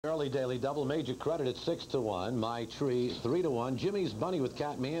Early daily double. Major Credit at 6-1. My Tree 3-1. Jimmy's Bunny with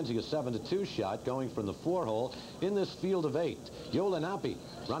Cat Manzi a 7-2 shot going from the 4-hole in this field of 8. Lenape,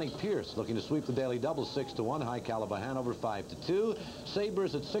 Ronnie Pierce looking to sweep the daily double 6-1. High Caliber Hanover 5-2.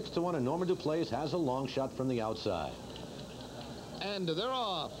 Sabres at 6-1, and Norman Duplace has a long shot from the outside. And they're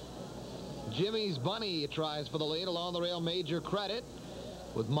off. Jimmy's Bunny tries for the lead along the rail. Major Credit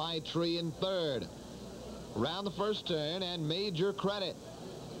with My Tree in third. Around the first turn, and Major Credit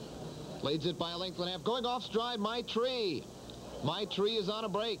leads it by a length and a half. Going off stride, My Tree. My Tree is on a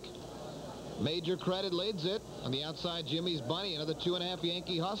break. Major Credit leads it. On the outside, Jimmy's Bunny, another 2.5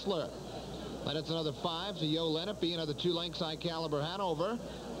 Yankee Hustler. Then it's another 5 to Lenape, another 2 lengths High Caliber Hanover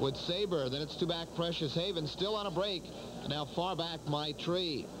with Sabre. Then it's 2 back Precious Haven, still on a break. Now far back, My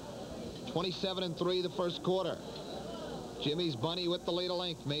Tree. 27-3 the first quarter. Jimmy's Bunny with the lead a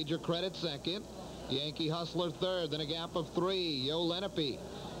length. Major Credit second. Yankee Hustler third. Then a gap of 3. Lenape.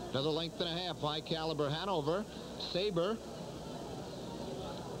 Another length and a half. High Caliber Hanover. Sabre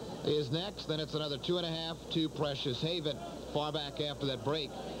is next. Then it's another 2.5 to Precious Haven. Far back after that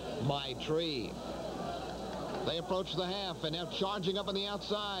break, My Tree. They approach the half, and now charging up on the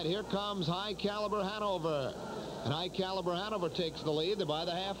outside. Here comes High Caliber Hanover. And High Caliber Hanover takes the lead. They're by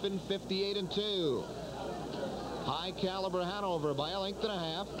the half in 58-2. High Caliber Hanover by a length and a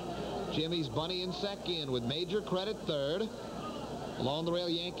half. Jimmy's Bunny in second with Major Credit third. Along the rail,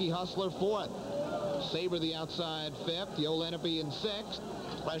 Yankee Hustler fourth. Sabre the outside fifth. Lenape in sixth.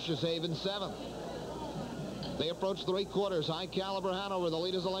 Precious Haven seventh. They approach 3/4. High Caliber Hanover. The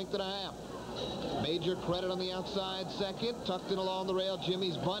lead is a length and a half. Major Credit on the outside second. Tucked in along the rail,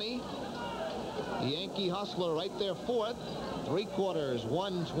 Jimmy's Bunny. Yankee Hustler right there fourth. 3/4.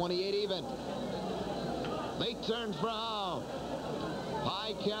 128 even. They turn for home.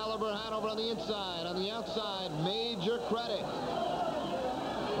 High Caliber Hanover on the inside. On the outside, Major Credit.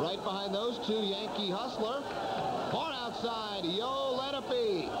 Right behind those two, Yankee Hustler. Far outside,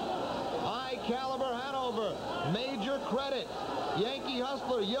 Lenape. High Caliber Hanover. Major Credit. Yankee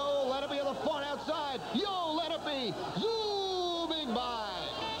Hustler. Lenape on the far outside. Lenape zooming by.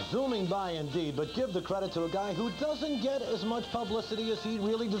 Zooming by indeed, but give the credit to a guy who doesn't get as much publicity as he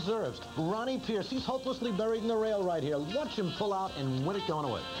really deserves. Ronnie Pierce, he's hopelessly buried in the rail right here. Watch him pull out and win it going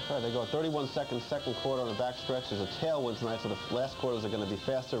away. All right, they go 31 seconds, second quarter on the back stretch. There's a tailwind tonight, so the last quarters are going to be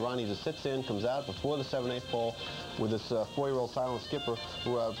faster. Ronnie just sits in, comes out before the 7/8 ball with this 4-year-old silent skipper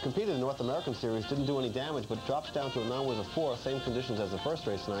who competed in the North American Series, didn't do any damage, but drops down to a non-whiz of 4, same conditions as the first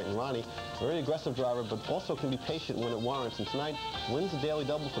race tonight. And Ronnie, a very aggressive driver, but also can be patient when it warrants. And tonight, wins the daily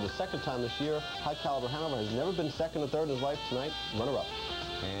double for the second time this year. High Caliber Hanover has never been second or third in his life. Tonight, runner-up.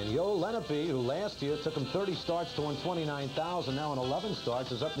 And Lenape, who last year took him 30 starts to win 29,000, now in 11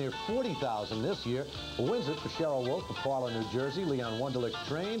 starts is up near 40,000 this year. Wins it for Cheryl Wolf of Parla, New Jersey. Leon Wunderlich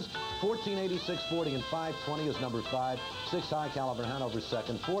trains. 1486.40 and 520 is number 5. 6 High Caliber Hanover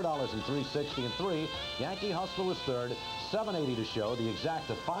second. $4 and 360 and 3. Yankee Hustler was third. 780 to show. The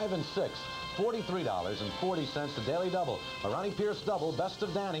exact of 5 and 6. $43.40 the daily double. A Ronnie Pierce double, best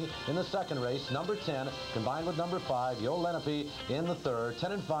of Danny in the second race. Number 10 combined with number 5, Lenape in the third.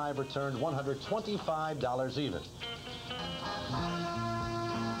 10 and 5 returned $125 even.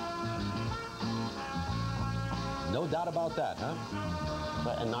 No doubt about that, huh?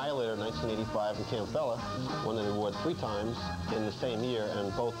 Annihilator 1985 in Campbell won the award 3 times in the same year,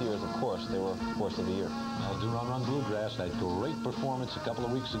 and both years, of course, they were Horse of the Year. Well, Run Run Bluegrass had a great performance a couple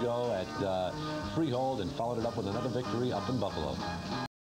of weeks ago at Freehold and followed it up with another victory up in Buffalo.